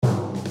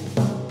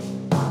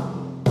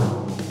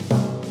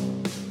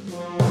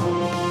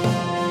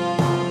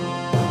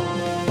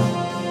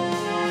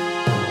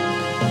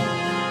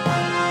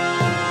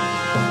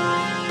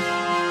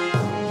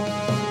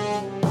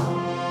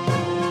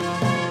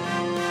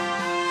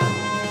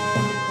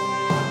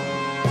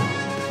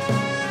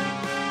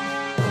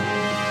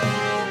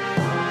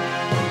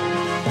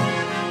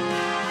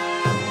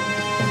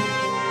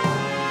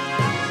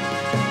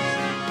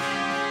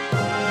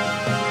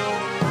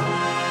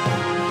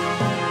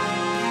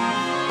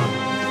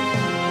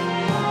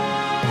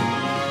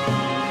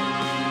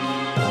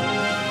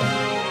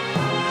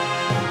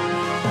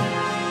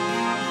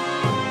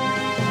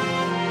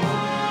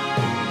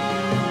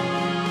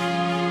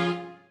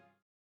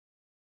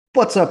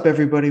What's up,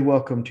 everybody?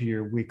 Welcome to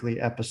your weekly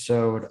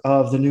episode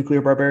of the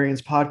Nuclear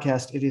Barbarians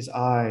podcast. It is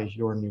I,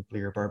 your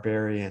nuclear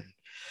barbarian,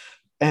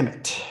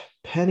 Emmett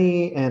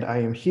Penny, and I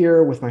am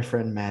here with my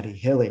friend Maddie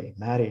Hilly.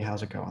 Maddie,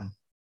 how's it going?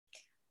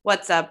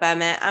 What's up,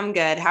 Emmett? I'm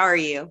good. How are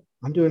you?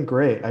 I'm doing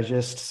great. I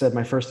just said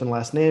my first and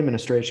last name in a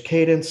strange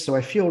cadence, so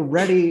I feel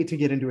ready to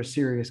get into a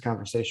serious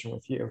conversation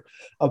with you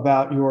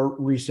about your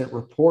recent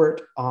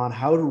report on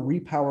how to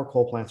repower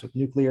coal plants with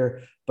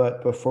nuclear.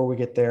 But before we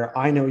get there,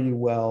 I know you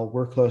well.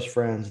 We're close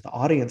friends. The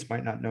audience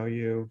might not know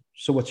you.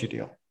 So, what's your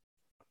deal?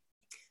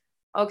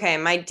 Okay,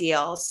 my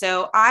deal.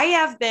 So, I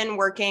have been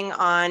working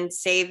on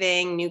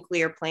saving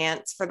nuclear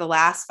plants for the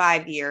last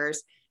 5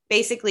 years,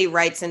 basically,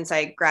 right since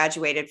I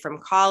graduated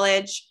from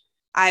college.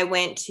 I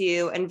went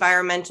to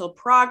Environmental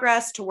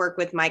Progress to work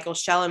with Michael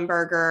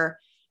Schellenberger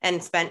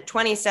and spent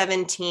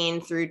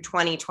 2017 through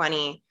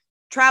 2020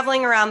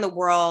 traveling around the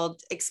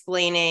world,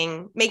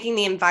 explaining, making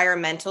the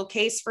environmental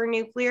case for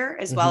nuclear,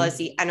 as well as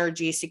Mm-hmm. the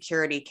energy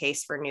security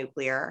case for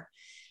nuclear.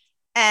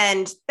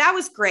 And that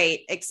was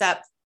great,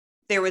 except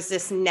there was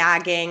this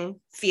nagging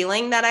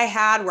feeling that I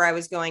had where I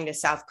was going to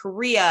South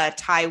Korea,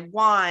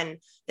 Taiwan,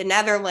 the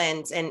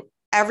Netherlands, and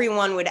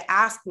everyone would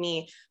ask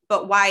me,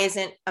 but why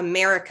isn't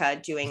America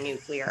doing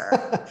nuclear?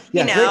 You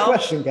Yeah, great know?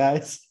 question,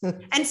 guys.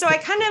 And so I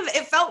kind of,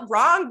 it felt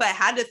wrong, but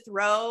had to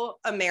throw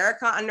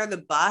America under the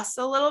bus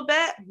a little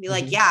bit. Be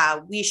like, Mhm. yeah,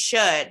 we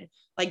should.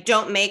 Like,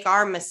 don't make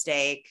our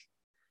mistake,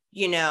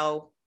 you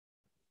know,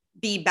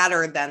 be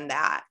better than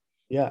that.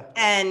 Yeah.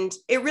 And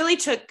it really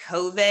took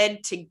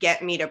COVID to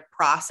get me to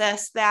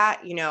process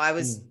that. I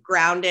was Mm.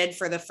 grounded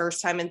for the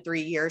first time in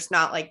 3 years,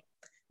 not like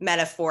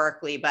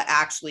metaphorically, but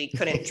actually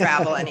couldn't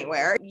travel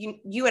anywhere.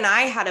 You and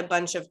I had a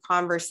bunch of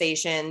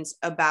conversations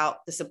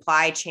about the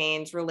supply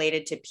chains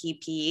related to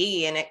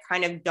PPE, and it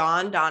kind of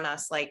dawned on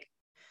us like,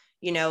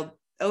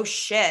 oh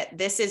shit,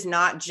 this is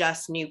not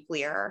just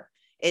nuclear.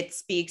 It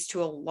speaks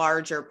to a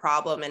larger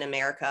problem in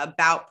America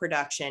about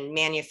production,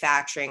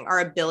 manufacturing, our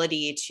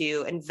ability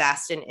to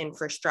invest in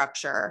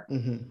infrastructure.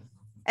 Mhm.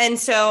 And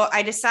so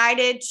I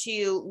decided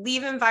to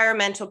leave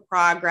environmental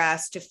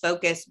progress to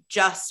focus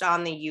just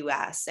on the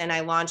US. And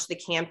I launched the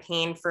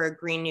campaign for a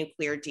green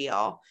nuclear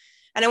deal.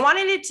 And I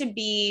wanted it to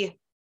be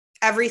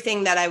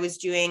everything that I was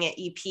doing at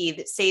EP,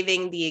 that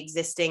saving the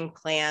existing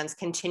plans,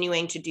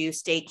 continuing to do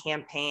state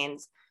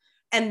campaigns,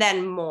 and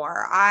then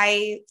more.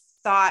 I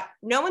thought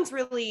no one's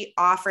really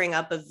offering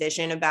up a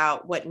vision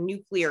about what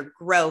nuclear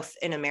growth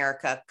in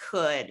America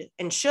could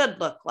and should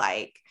look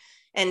like.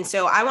 And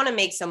so I want to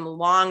make some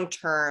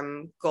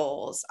long-term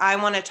goals. I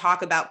want to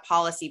talk about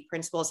policy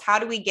principles. How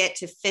do we get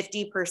to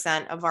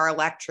 50% of our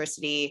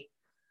electricity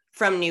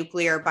from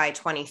nuclear by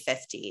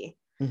 2050?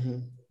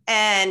 Mhm.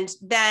 And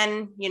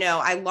then,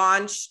 I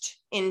launched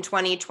in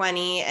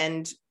 2020,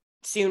 and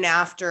soon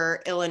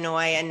after,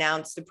 Illinois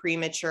announced the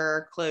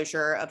premature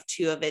closure of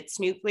two of its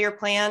nuclear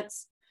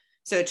plants.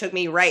 So it took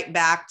me right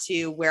back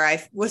to where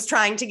I was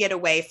trying to get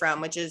away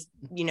from, which is,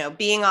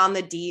 being on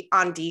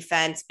on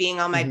defense, being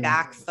on my Mhm.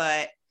 back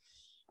foot.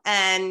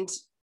 And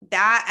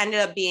that ended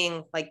up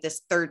being like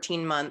this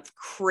 13-month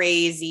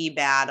crazy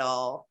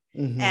battle.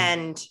 Mhm.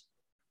 And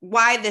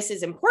why this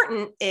is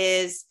important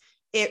is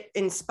it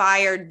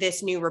inspired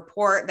this new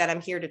report that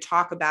I'm here to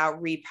talk about,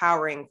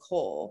 repowering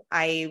coal.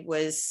 I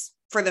was,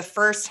 for the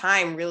first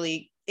time,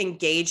 really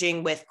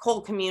engaging with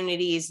coal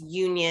communities,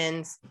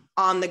 unions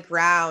on the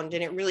ground,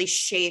 and it really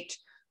shaped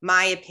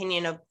my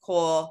opinion of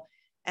coal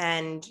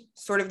and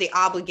sort of the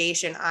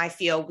obligation I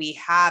feel we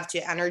have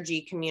to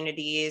energy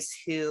communities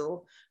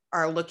who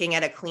are looking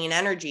at a clean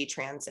energy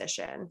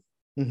transition.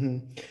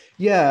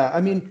 Yeah, I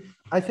mean,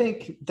 I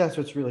think that's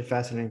what's really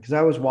fascinating because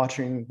I was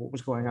watching what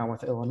was going on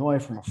with Illinois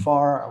from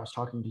afar. I was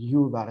talking to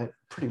you about it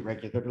pretty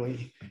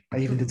regularly. I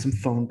even did some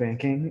phone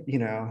banking,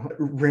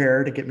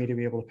 rare to get me to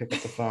be able to pick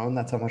up the phone.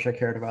 That's how much I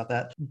cared about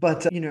that.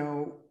 But,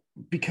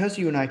 because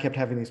you and I kept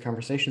having these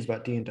conversations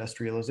about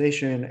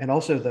deindustrialization and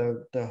also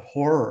the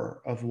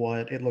horror of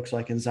what it looks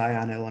like in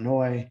Zion,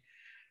 Illinois,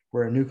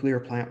 where a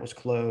nuclear plant was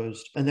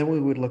closed. And then we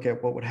would look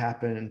at what would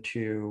happen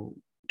to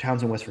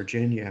towns in West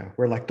Virginia,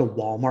 where like the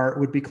Walmart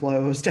would be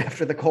closed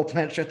after the coal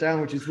plant shut down,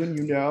 which is when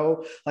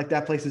like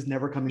that place is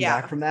never coming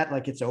back Yeah. from that.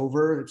 Like it's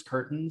over, it's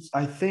curtains.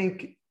 I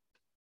think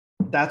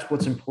that's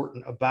what's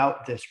important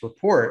about this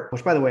report,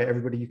 which by the way,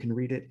 everybody, you can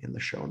read it in the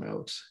show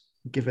notes.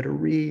 Give it a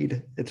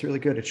read. It's really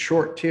good. It's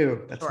short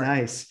too. That's Sure.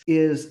 nice.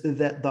 Is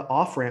that the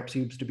off ramp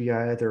seems to be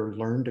either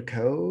learn to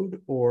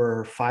code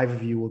or five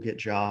of you will get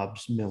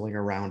jobs milling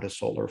around a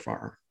solar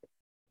farm.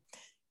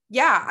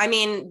 Yeah. I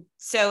mean,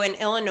 so in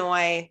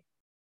Illinois,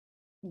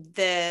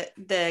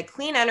 the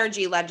clean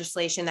energy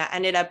legislation that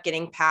ended up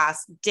getting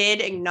passed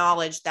did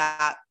acknowledge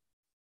that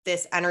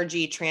this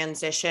energy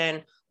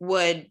transition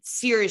would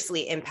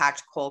seriously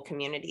impact coal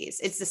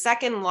communities. It's the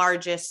second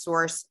largest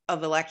source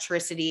of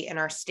electricity in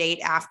our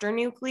state after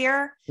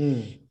nuclear.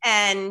 Mm.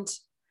 And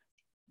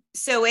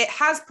so it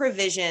has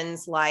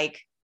provisions like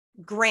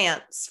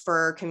grants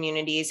for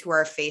communities who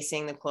are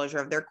facing the closure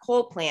of their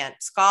coal plant,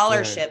 Right.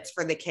 scholarships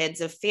for the kids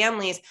of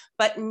families,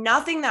 but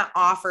nothing that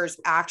offers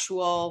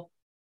actual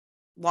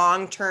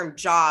long-term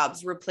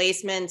jobs,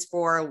 replacements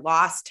for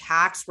lost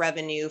tax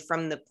revenue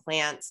from the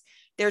plants.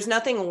 There's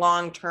nothing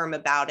long-term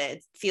about it.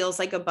 It feels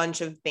like a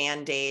bunch of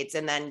band-aids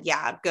and then,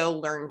 yeah, go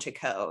learn to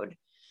code.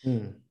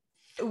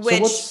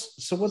 Which,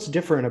 so what's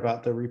different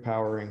about the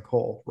Repowering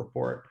Coal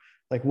report?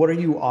 Like, what are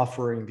you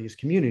offering these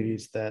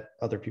communities that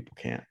other people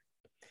can't?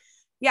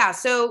 Yeah,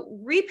 so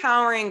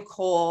Repowering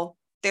Coal,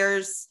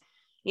 there's,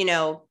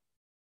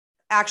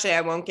 actually,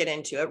 I won't get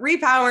into it.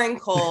 Repowering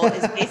coal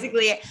is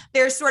basically,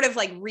 there's sort of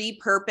like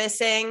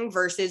repurposing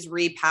versus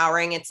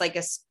repowering. It's like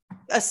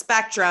a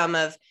spectrum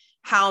of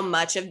how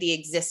much of the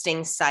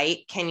existing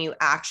site can you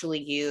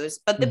actually use.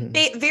 But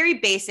the very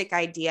basic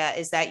idea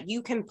is that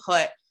you can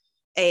put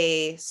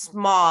a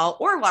small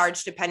or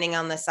large, depending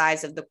on the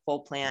size of the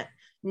coal plant,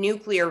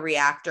 nuclear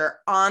reactor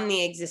on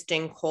the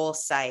existing coal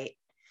site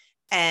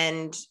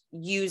and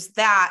use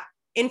that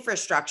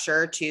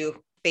infrastructure to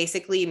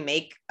basically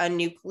make a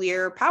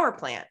nuclear power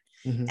plant.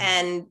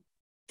 And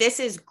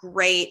this is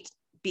great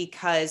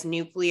because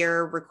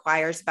nuclear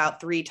requires about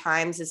 3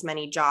 times as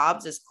many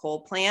jobs as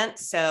coal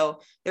plants. So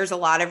there's a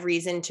lot of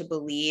reason to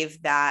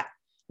believe that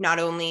not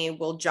only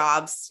will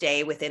jobs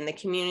stay within the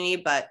community,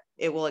 but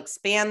it will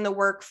expand the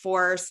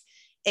workforce.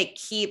 It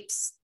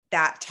keeps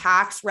that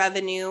tax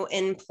revenue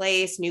in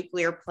place.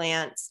 Nuclear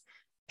plants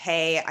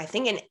pay, I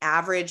think, an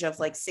average of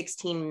like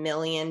 $16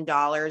 million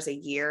a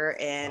year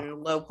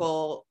in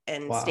local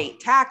and state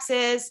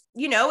taxes.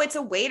 It's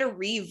a way to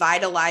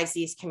revitalize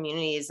these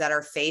communities that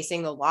are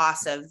facing the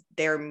loss of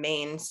their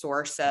main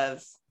source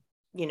of,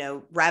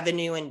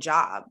 revenue and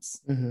jobs.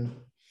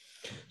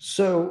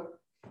 So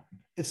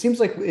it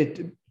seems like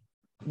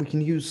we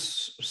can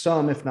use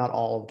some, if not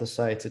all of the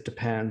sites. It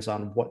depends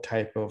on what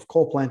type of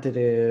coal plant it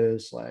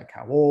is, like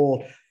how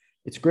old,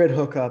 it's grid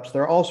hookups.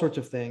 There are all sorts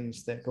of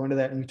things that go into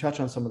that. And you touch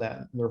on some of that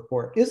in the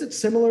report. Is it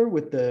similar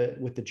with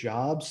the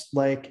jobs?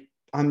 Like,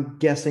 I'm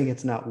guessing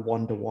it's not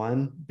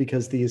 1-to-1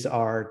 because these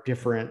are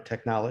different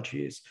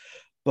technologies.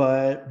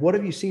 But what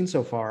have you seen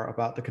so far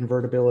about the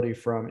convertibility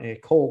from a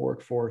coal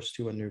workforce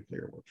to a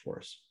nuclear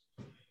workforce?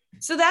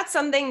 So that's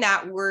something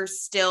that we're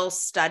still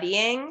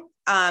studying.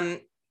 And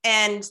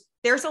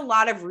there's a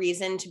lot of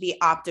reason to be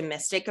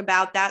optimistic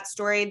about that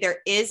story. There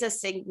is a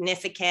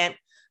significant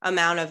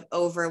amount of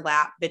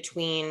overlap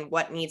between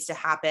what needs to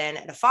happen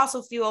at a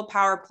fossil fuel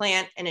power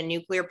plant and a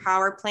nuclear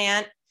power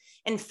plant.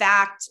 In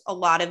fact, a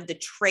lot of the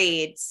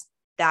trades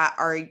that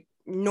are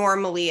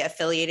normally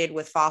affiliated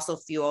with fossil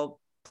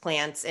fuel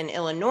plants in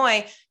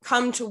Illinois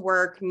come to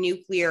work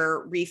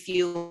nuclear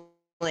refueling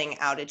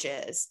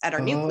outages at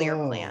our nuclear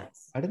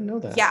plants. I didn't know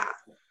that.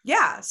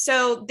 Yeah.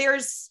 So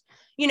there's,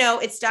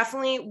 it's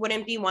definitely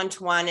wouldn't be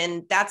 1-to-1.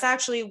 And that's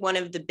actually one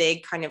of the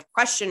big kind of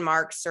question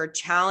marks or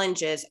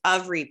challenges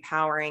of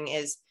repowering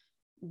is,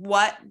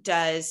 what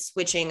does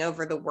switching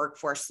over the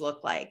workforce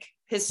look like?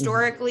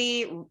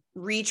 Historically,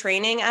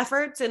 retraining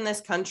efforts in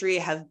this country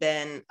have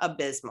been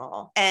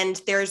abysmal.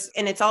 And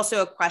it's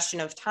also a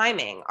question of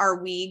timing.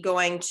 Are we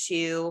going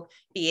to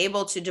be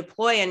able to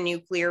deploy a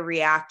nuclear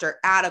reactor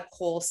at a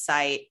coal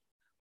site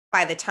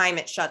by the time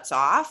it shuts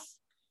off?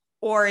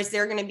 Or is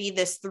there going to be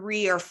this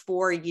 3 or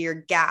 4 year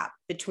gap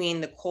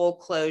between the coal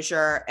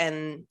closure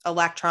and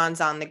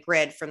electrons on the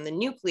grid from the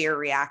nuclear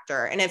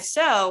reactor? And if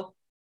so,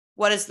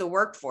 what does the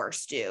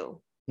workforce do?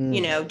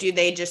 Do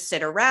they just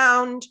sit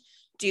around?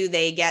 Do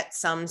they get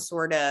some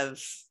sort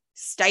of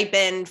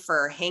stipend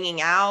for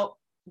hanging out?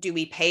 Do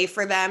we pay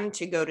for them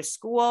to go to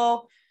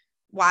school?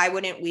 Why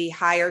wouldn't we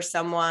hire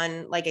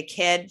someone like a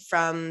kid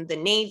from the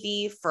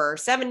Navy for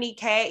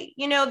 $70K?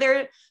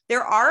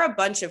 There are a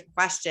bunch of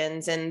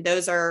questions, and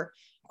those are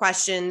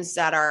questions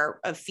that are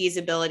of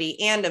feasibility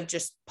and of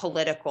just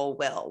political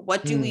will.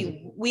 What do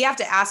we have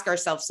to ask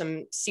ourselves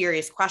some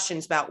serious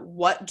questions about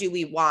what do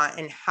we want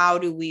and how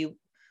do we,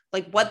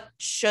 what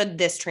should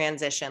this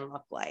transition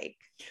look like?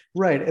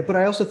 Right. But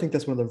I also think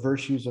that's one of the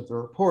virtues of the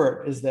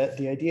report is that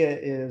the idea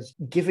is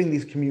giving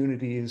these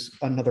communities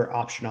another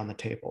option on the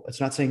table. It's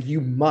not saying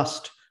you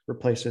must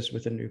replace this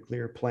with a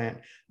nuclear plant,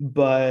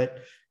 but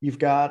you've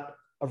got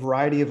a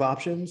variety of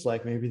options,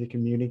 like maybe the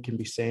community can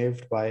be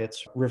saved by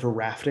its river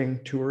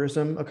rafting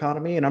tourism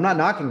economy. And I'm not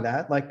knocking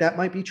that, that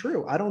might be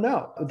true. I don't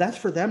know. That's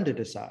for them to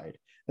decide.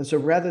 And so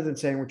rather than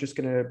saying we're just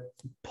going to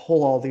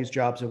pull all these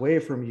jobs away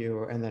from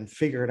you and then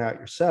figure it out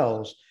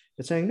yourselves,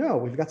 it's saying, no,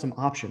 we've got some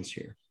options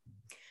here.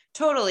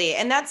 Totally.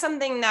 And that's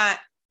something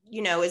that,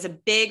 is a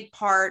big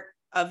part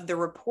of the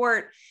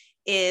report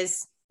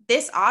is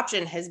this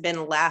option has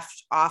been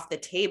left off the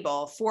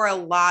table for a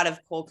lot of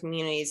coal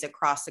communities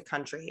across the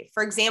country.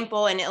 For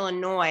example, in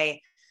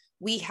Illinois,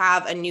 we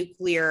have a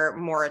nuclear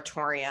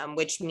moratorium,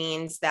 which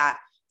means that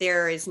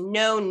there is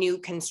no new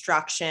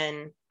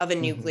construction of a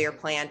nuclear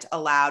plant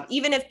allowed,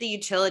 even if the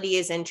utility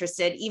is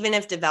interested, even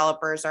if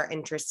developers are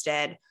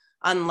interested,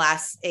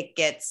 unless it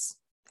gets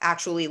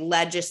actually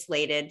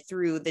legislated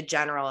through the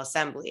General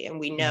Assembly. And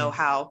we know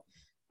how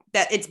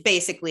that it's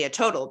basically a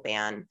total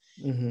ban.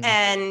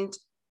 And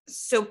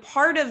so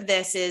part of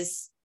this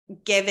is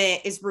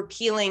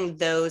repealing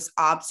those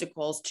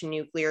obstacles to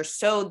nuclear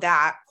so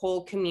that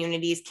coal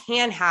communities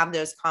can have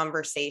those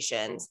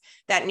conversations,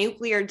 that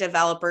nuclear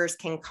developers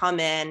can come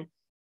in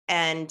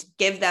and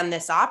give them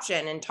this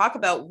option and talk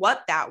about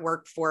what that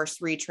workforce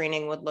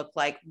retraining would look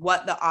like,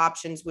 what the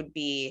options would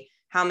be,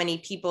 how many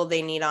people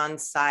they need on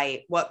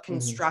site, what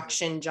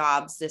construction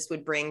jobs this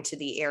would bring to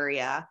the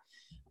area.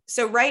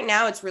 So right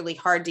now it's really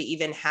hard to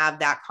even have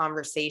that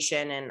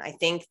conversation. And I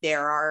think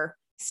there are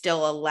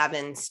still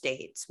 11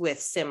 states with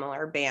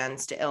similar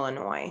bans to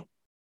Illinois.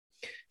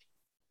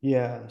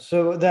 Yeah.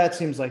 So that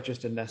seems like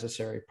just a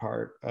necessary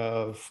part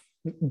of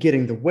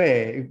making the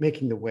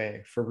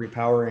way for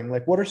repowering.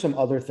 Like, what are some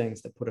other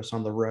things that put us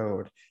on the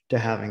road to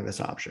having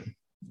this option?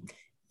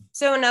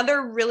 So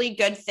another really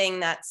good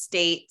thing that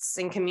states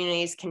and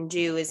communities can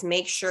do is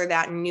make sure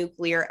that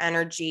nuclear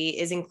energy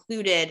is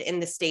included in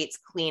the state's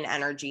clean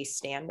energy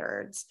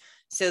standards,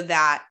 so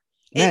that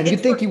Man, you'd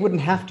think you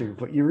wouldn't have to,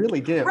 but you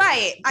really do.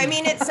 Right. I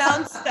mean, it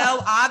sounds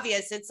so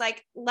obvious. It's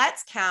like,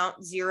 let's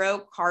count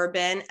zero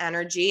carbon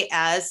energy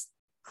as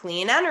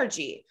clean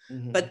energy,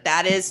 but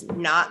that is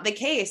not the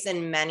case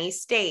in many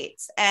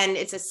states. And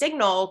it's a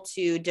signal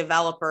to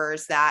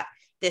developers that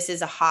this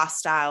is a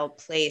hostile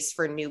place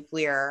for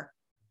nuclear.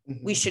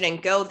 We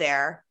shouldn't go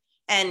there.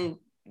 And,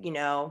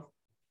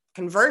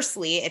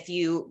 conversely, if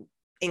you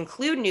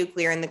include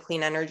nuclear in the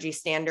clean energy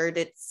standard,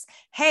 it's,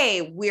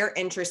 hey, we're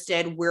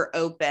interested, we're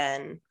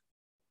open,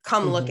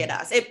 come look at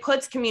us. It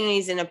puts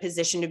communities in a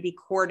position to be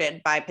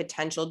courted by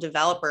potential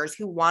developers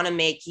who want to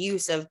make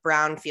use of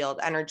brownfield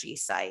energy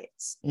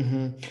sites.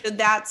 So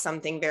that's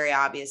something very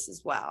obvious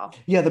as well.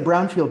 Yeah, the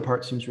brownfield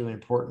part seems really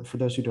important. For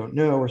those who don't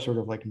know, we're sort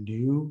of like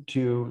new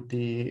to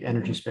the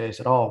energy space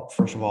at all.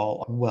 First of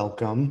all,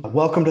 welcome.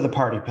 Welcome to the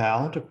party,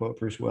 pal, to quote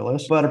Bruce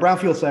Willis. But a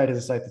brownfield site is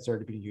a site that's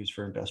already being used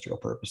for industrial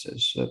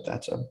purposes. So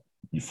that's a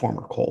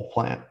former coal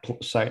plant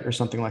site or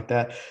something like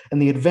that.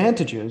 And the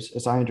advantages,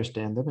 as I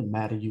understand them, and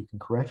Madi, you can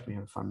correct me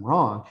if I'm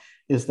wrong,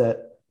 is that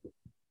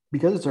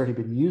because it's already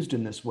been used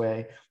in this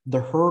way,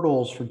 the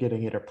hurdles for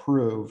getting it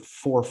approved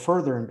for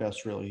further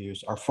industrial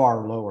use are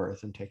far lower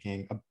than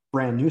taking a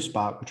brand new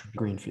spot, which would be a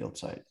greenfield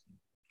site.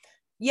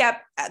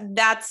 Yep,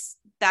 that's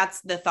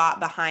the thought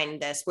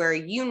behind this, where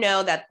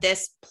that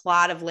this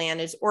plot of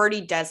land is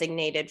already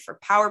designated for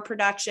power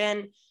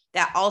production.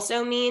 That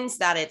also means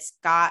that it's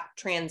got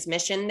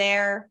transmission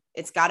there.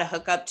 It's got to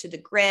hook up to the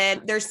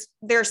grid.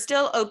 There's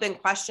still open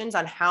questions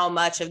on how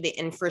much of the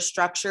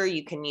infrastructure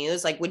you can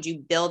use. Like, would you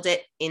build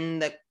it in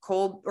the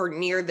coal or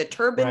near the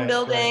turbine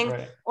building?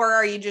 Right. Or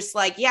are you just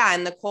like,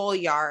 in the coal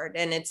yard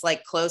and it's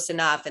like close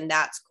enough and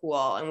that's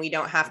cool, and we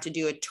don't have to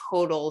do a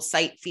total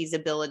site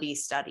feasibility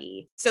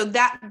study? So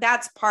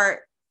that's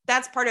part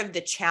of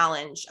the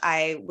challenge,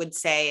 I would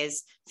say,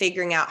 is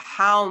figuring out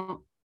how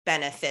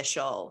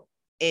beneficial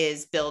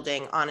is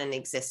building on an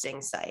existing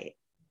site.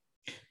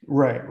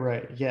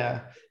 Right.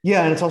 Yeah.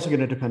 And it's also going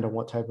to depend on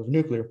what type of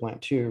nuclear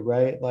plant too,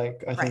 right?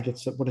 Like, I think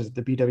it's, what is it?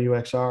 The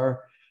BWXR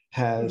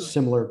has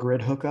similar grid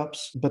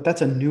hookups, but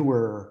that's a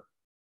newer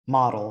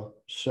model.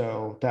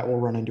 So that will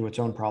run into its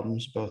own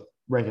problems, both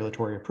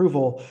regulatory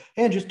approval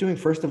and just doing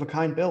first of a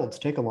kind builds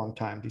take a long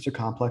time. These are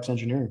complex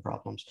engineering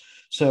problems.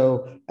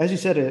 So as you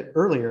said it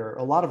earlier,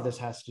 a lot of this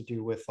has to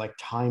do with like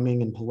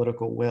timing and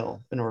political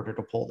will in order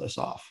to pull this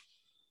off.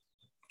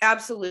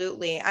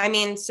 Absolutely. I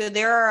mean, so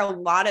there are a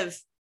lot of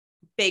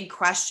big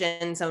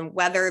questions on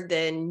whether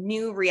the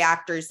new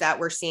reactors that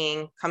we're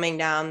seeing coming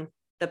down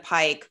the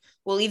pike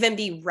will even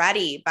be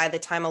ready by the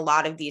time a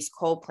lot of these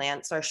coal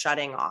plants are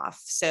shutting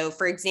off. So,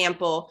 for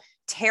example,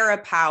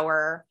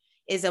 TerraPower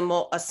is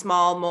a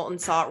small molten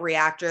salt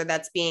reactor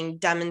that's being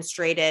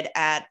demonstrated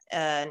at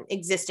an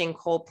existing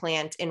coal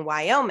plant in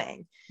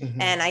Wyoming.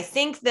 And I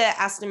think the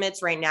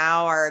estimates right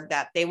now are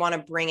that they want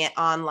to bring it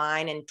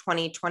online in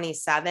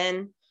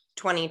 2027.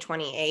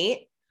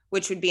 2028,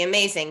 which would be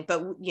amazing.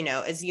 But,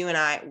 as you and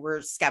I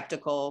were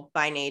skeptical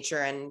by nature,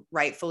 and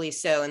rightfully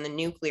so, in the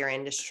nuclear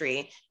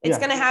industry, it's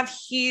going to have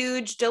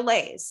huge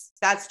delays.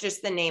 That's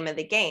just the name of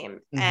the game.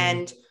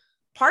 And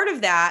part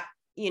of that,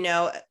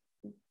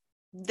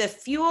 the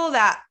fuel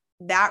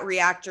that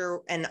reactor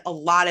and a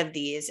lot of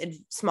these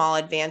small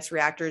advanced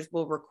reactors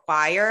will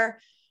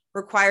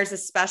requires a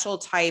special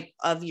type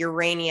of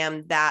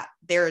uranium that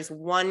there is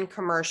one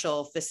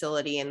commercial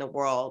facility in the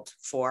world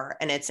for,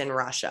 and it's in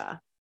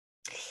Russia.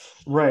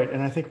 Right.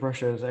 And I think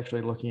Russia is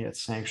actually looking at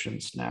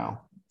sanctions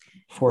now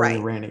for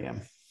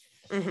uranium.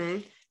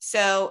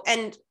 So,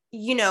 and,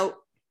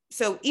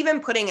 so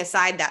even putting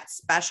aside that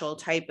special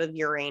type of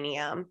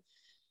uranium,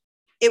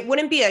 it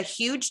wouldn't be a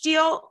huge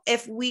deal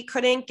if we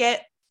couldn't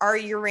get our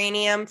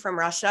uranium from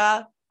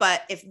Russia.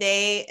 But if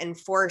they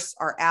enforce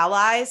our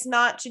allies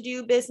not to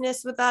do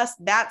business with us,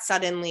 that's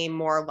suddenly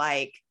more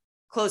like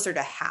closer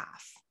to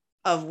half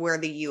of where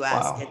the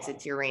US gets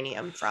its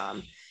uranium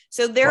from.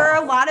 So there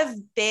are a lot of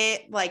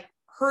big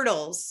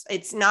hurdles.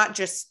 It's not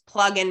just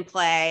plug and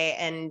play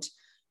and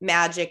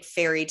magic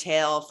fairy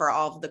tale for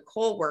all of the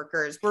coal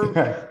workers.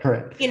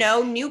 Right.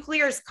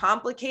 Nuclear is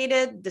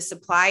complicated. The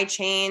supply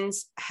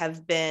chains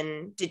have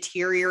been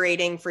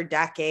deteriorating for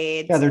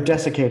decades. Yeah, they're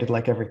desiccated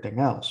like everything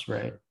else,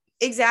 right?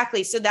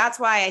 Exactly. So that's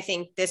why I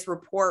think this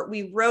report,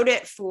 we wrote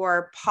it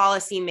for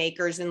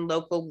policymakers and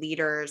local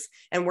leaders,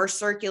 and we're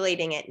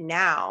circulating it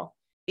now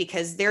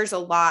because there's a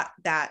lot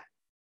that,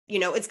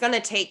 it's going to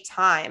take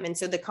time. And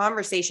so the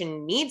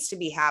conversation needs to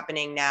be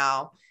happening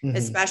now,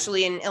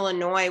 especially in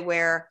Illinois,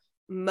 where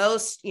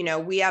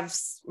we have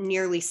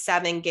nearly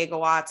 7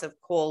 gigawatts of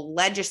coal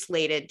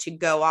legislated to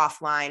go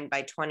offline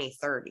by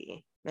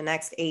 2030, the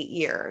next 8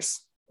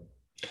 years.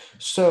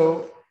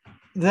 So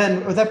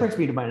then that brings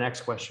me to my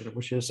next question,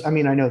 which is, I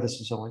know this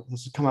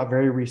has come out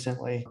very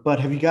recently, but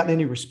have you gotten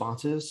any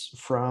responses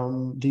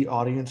from the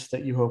audience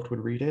that you hoped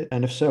would read it?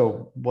 And if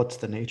so, what's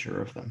the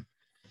nature of them?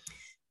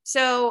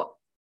 So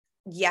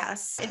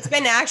yes, it's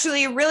been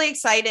actually really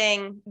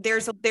exciting.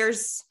 There's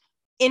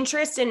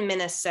interest in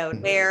Minnesota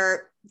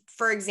where,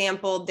 for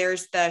example,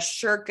 there's the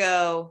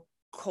Sherco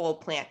coal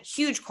plant,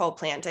 huge coal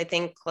plant, I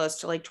think close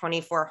to like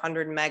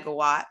 2,400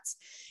 megawatts.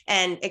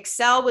 And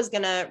Excel was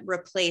going to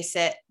replace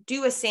it,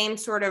 do a same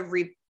sort of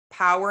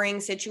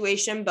repowering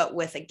situation, but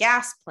with a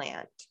gas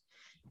plant,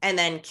 and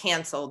then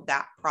canceled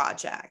that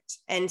project.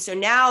 And so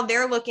now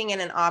they're looking at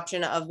an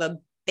option of a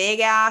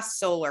big ass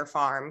solar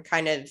farm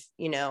kind of,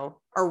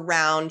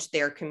 around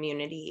their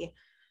community,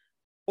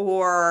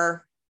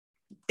 or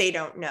they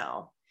don't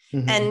know.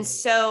 And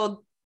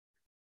so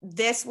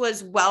this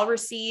was well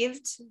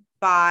received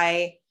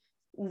by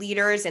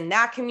leaders in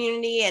that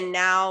community. And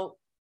now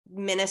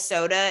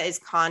Minnesota is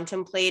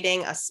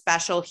contemplating a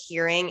special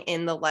hearing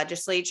in the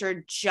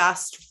legislature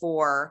just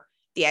for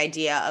the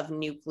idea of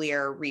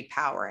nuclear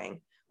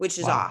repowering, which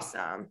is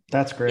awesome.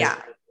 That's great.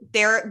 Yeah.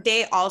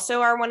 They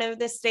also are one of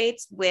the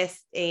states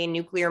with a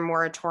nuclear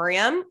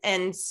moratorium.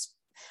 And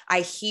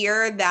I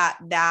hear that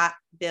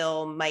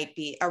bill might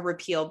be a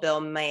repeal bill,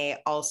 may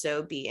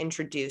also be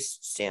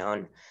introduced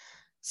soon.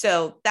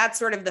 So that's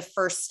sort of the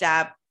first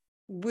step.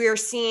 We're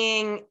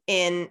seeing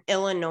in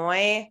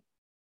Illinois,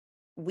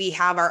 we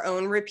have our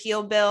own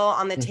repeal bill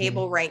on the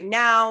table right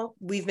now.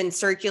 We've been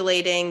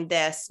circulating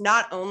this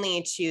not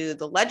only to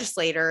the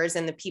legislators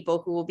and the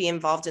people who will be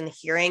involved in the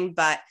hearing,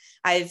 but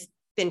I've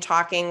been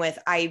talking with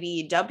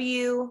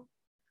IBEW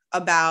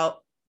about,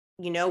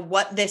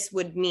 what this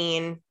would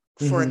mean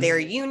for their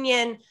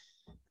union.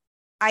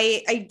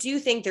 I do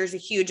think there's a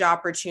huge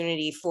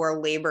opportunity for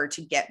labor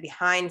to get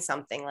behind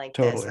something like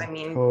this.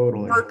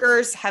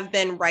 Workers have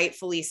been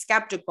rightfully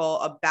skeptical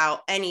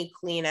about any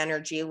clean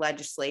energy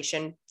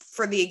legislation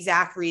for the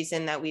exact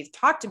reason that we've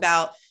talked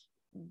about.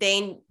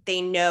 They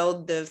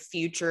know the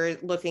future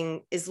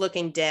is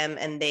looking dim,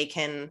 and they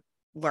can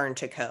learn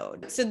to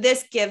code. So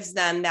this gives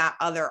them that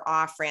other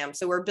off ramp.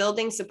 So we're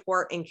building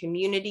support in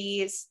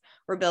communities.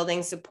 We're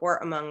building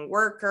support among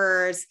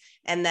workers,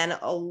 and then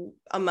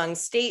among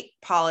state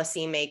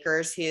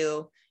policymakers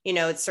who,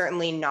 it's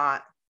certainly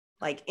not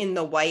like in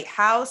the White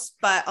House,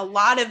 but a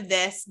lot of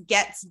this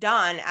gets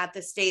done at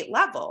the state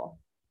level.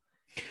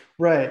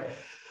 Right.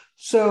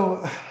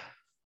 So,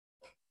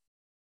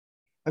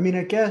 I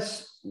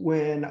guess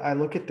when I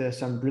look at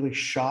this, I'm really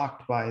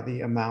shocked by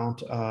the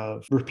amount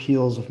of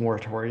repeals of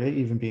moratoria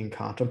even being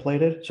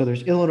contemplated. So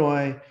there's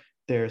Illinois,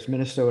 there's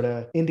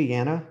Minnesota,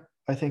 Indiana,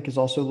 I think is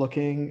also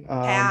looking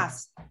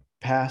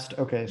passed.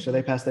 Okay. So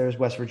they passed theirs.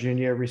 West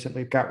Virginia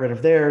recently got rid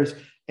of theirs.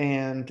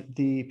 And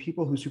the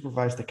people who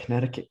supervise the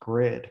Connecticut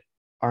grid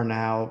are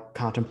now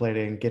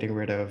contemplating getting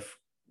rid of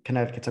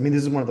Connecticut's.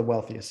 This is one of the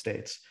wealthiest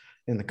states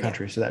in the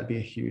country. Yeah. So that'd be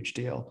a huge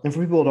deal. And for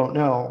people who don't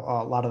know,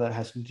 a lot of that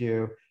has to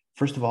do,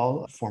 first of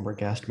all, former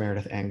guest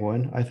Meredith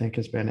Angwin, I think,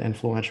 has been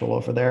influential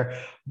over there.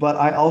 But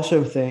I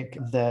also think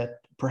that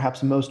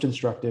perhaps most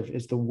instructive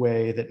is the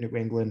way that New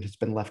England has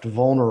been left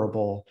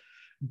vulnerable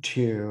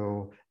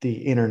to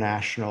the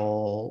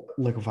international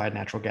liquefied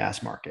natural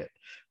gas market,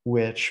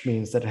 which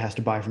means that it has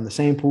to buy from the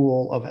same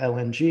pool of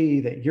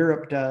LNG that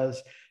Europe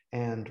does.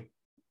 And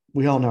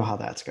we all know how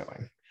that's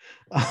going.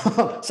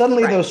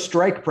 Suddenly, those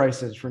strike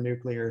prices for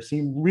nuclear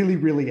seem really,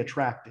 really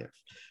attractive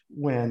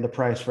when the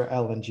price for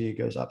LNG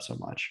goes up so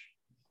much.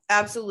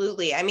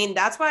 Absolutely.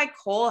 That's why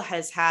coal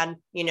has had,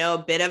 a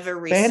bit of a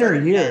resurgence.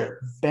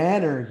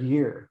 Banner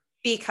year.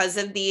 Because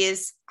of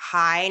these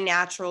high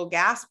natural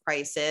gas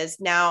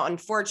prices. Now,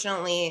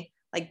 unfortunately,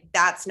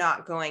 that's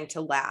not going to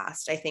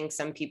last. I think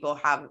some people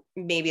have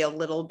maybe a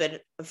little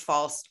bit of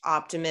false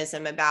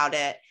optimism about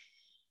it.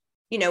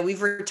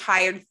 We've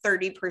retired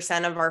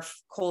 30% of our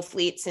coal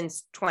fleet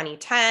since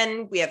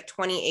 2010. We have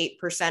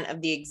 28%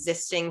 of the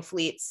existing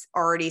fleets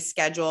already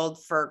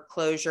scheduled for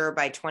closure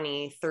by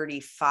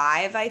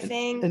 2035, I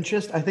think. And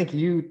I think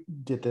you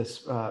did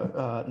this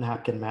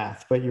napkin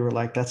math, but you were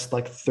like, that's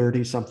like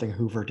 30 something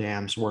Hoover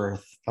dams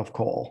worth of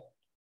coal.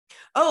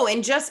 Oh,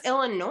 in just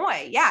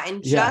Illinois. Yeah,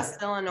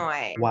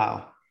 Illinois.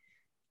 Wow.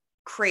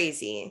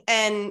 Crazy.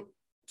 And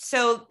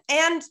so,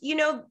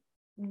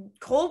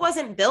 coal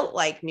wasn't built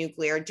like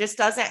nuclear, it just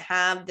doesn't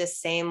have the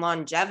same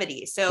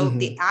longevity. So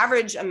the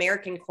average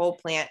American coal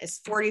plant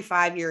is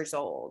 45 years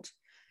old.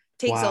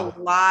 Takes a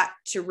lot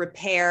to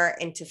repair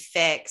and to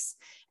fix.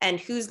 And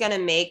who's going to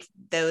make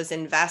those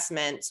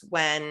investments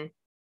when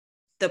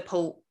the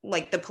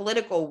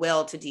political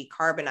will to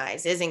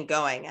decarbonize isn't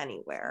going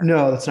anywhere?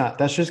 No, that's not.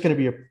 That's just going to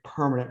be a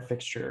permanent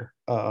fixture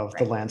of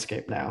the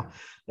landscape now.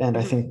 And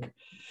I think,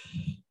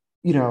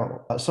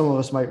 some of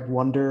us might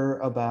wonder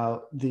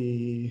about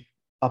the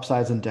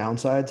upsides and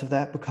downsides of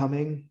that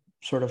becoming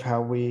sort of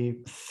how we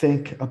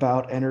think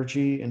about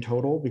energy in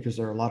total, because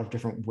there are a lot of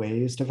different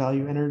ways to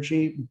value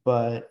energy.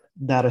 But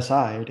that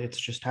aside, it's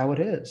just how it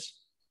is.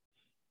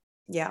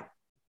 Yeah.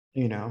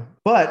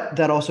 But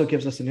that also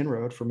gives us an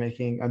inroad for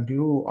making a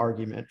new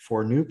argument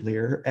for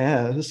nuclear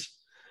as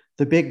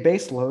the big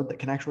base load that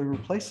can actually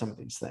replace some of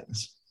these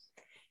things.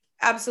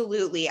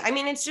 Absolutely. I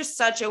mean, it's just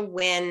such a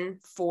win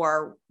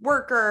for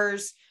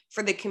workers,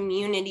 for the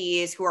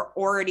communities who are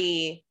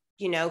already,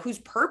 whose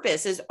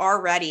purpose is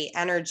already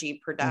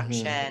energy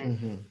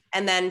production.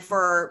 And then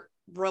for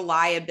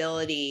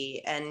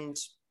reliability and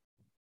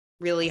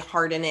really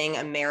hardening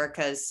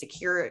America's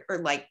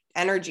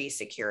energy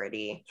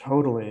security.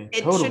 Totally.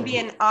 It should be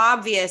an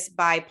obvious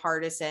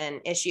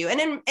bipartisan issue.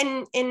 And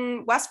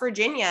in West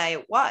Virginia,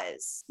 it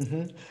was.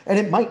 And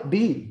it might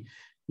be,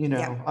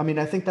 I mean,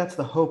 I think that's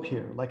the hope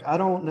here. Like, I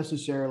don't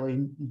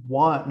necessarily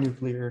want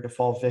nuclear to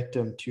fall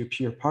victim to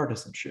pure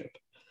partisanship.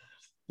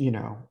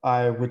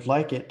 I would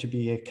like it to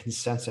be a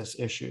consensus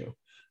issue.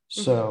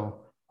 So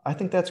I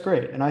think that's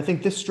great. And I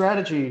think this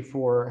strategy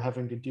for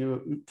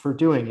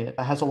doing it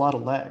has a lot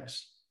of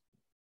legs.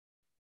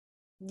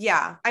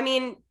 Yeah. I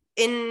mean,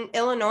 in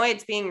Illinois,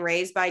 it's being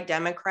raised by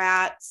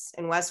Democrats.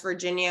 In West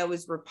Virginia, it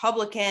was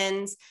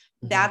Republicans.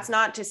 That's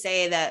not to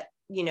say that,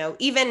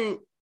 even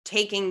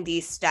taking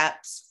these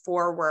steps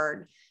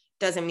forward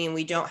doesn't mean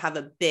we don't have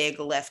a big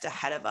lift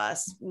ahead of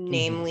us.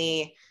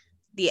 Namely,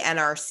 the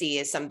NRC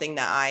is something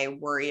that I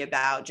worry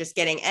about. Just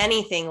getting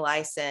anything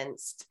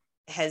licensed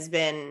has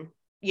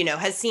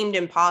seemed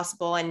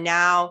impossible. And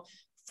now,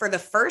 for the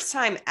first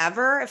time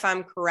ever, if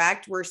I'm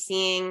correct, we're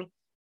seeing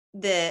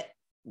a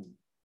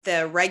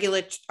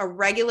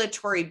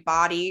regulatory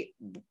body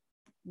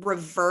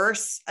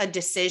reverse a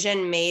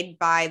decision made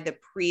by the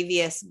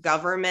previous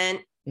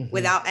government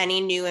without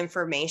any new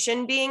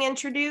information being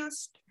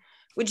introduced,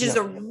 which is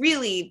a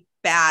really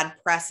bad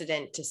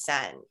precedent to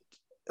set.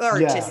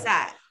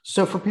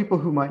 So for people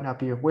who might not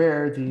be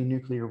aware, the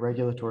Nuclear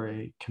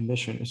Regulatory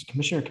Commission is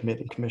commission,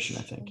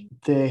 I think.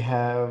 They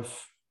have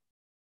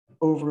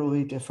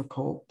overly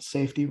difficult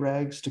safety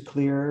regs to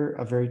clear,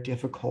 a very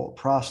difficult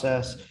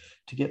process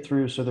to get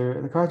through. So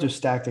the cards are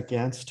stacked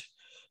against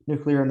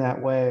nuclear in that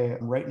way.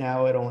 Right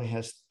now, it only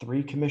has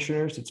 3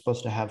 commissioners. It's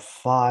supposed to have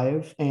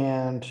 5,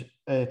 and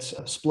it's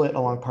split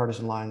along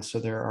partisan lines. So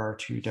there are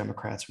 2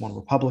 Democrats, 1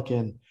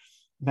 Republican.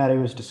 Madi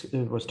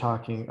was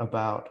talking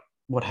about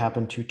what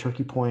happened to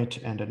Turkey Point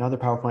and another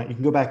power plant. You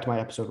can go back to my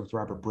episode with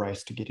Robert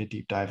Bryce to get a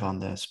deep dive on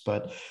this,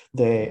 but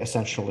they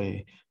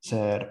essentially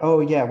said,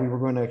 oh yeah, we were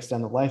going to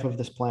extend the life of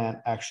this plant.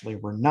 Actually,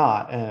 we're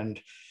not. And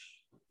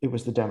it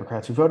was the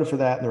Democrats who voted for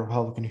that, and the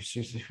Republicans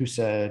who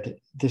said,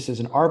 this is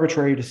an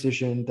arbitrary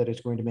decision that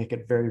is going to make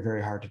it very,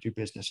 very hard to do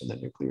business in the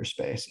nuclear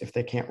space if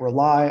they can't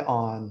rely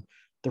on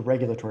the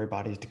regulatory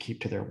bodies to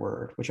keep to their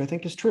word, which I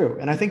think is true.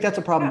 And I think that's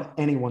a problem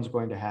anyone's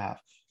going to have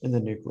in the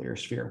nuclear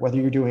sphere, whether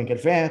you're doing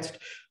advanced,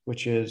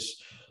 which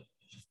is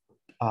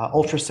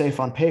ultra safe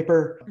on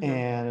paper,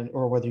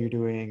 or whether you're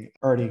doing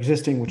already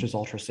existing, which is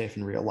ultra safe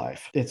in real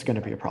life. It's going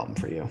to be a problem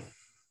for you.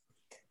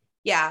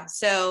 Yeah.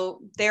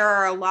 So there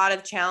are a lot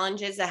of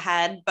challenges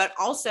ahead, but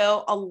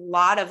also a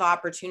lot of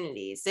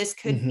opportunities. This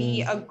could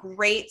be a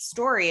great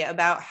story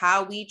about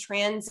how we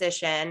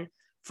transition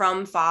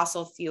from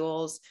fossil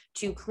fuels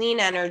to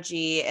clean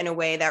energy in a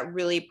way that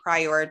really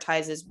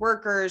prioritizes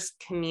workers,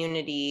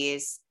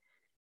 communities,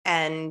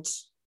 and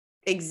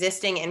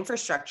existing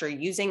infrastructure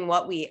using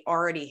what we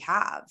already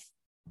have.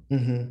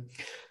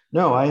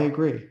 No, I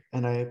agree.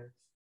 And I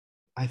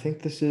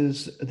think this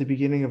is the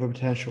beginning of a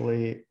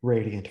potentially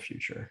radiant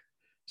future.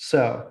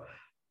 So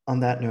on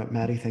that note,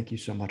 Madi, thank you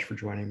so much for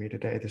joining me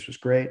today. This was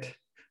great.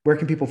 Where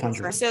can people find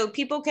your work? So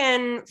people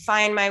can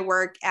find my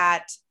work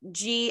at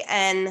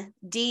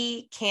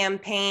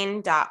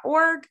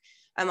gndcampaign.org.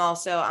 I'm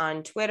also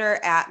on Twitter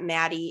at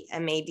Madi,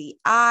 Madi,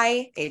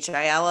 Hilly.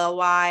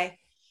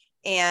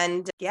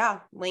 And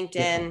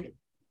LinkedIn.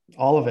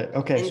 All of it.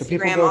 Okay. Instagram, so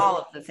people all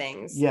of the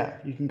things. Yeah,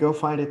 you can go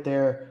find it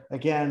there.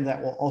 Again, that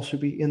will also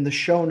be in the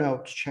show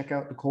notes. Check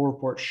out the Coal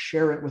Report,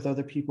 share it with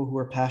other people who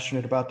are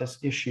passionate about this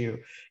issue.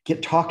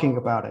 Get talking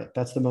about it.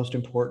 That's the most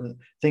important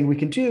thing we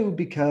can do,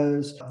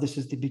 because this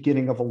is the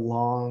beginning of a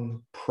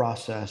long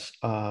process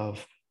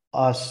of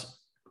us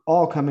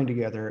all coming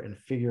together and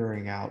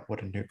figuring out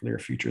what a nuclear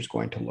future is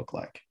going to look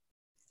like.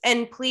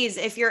 And please,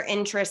 if you're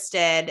interested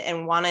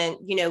and want to,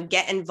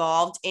 get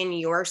involved in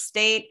your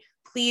state,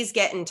 please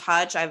get in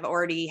touch. I've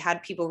already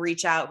had people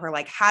reach out who are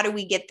like, how do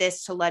we get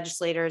this to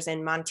legislators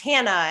in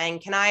Montana?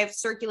 And can I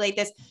circulate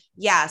this?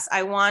 Yes,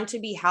 I want to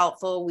be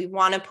helpful. We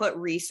want to put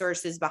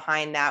resources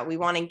behind that. We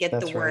want to get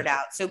the word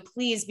out. So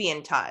please be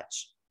in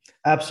touch.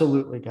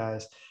 Absolutely,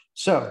 guys.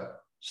 So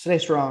stay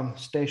strong,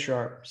 stay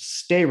sharp,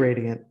 stay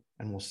radiant,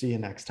 and we'll see you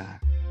next time.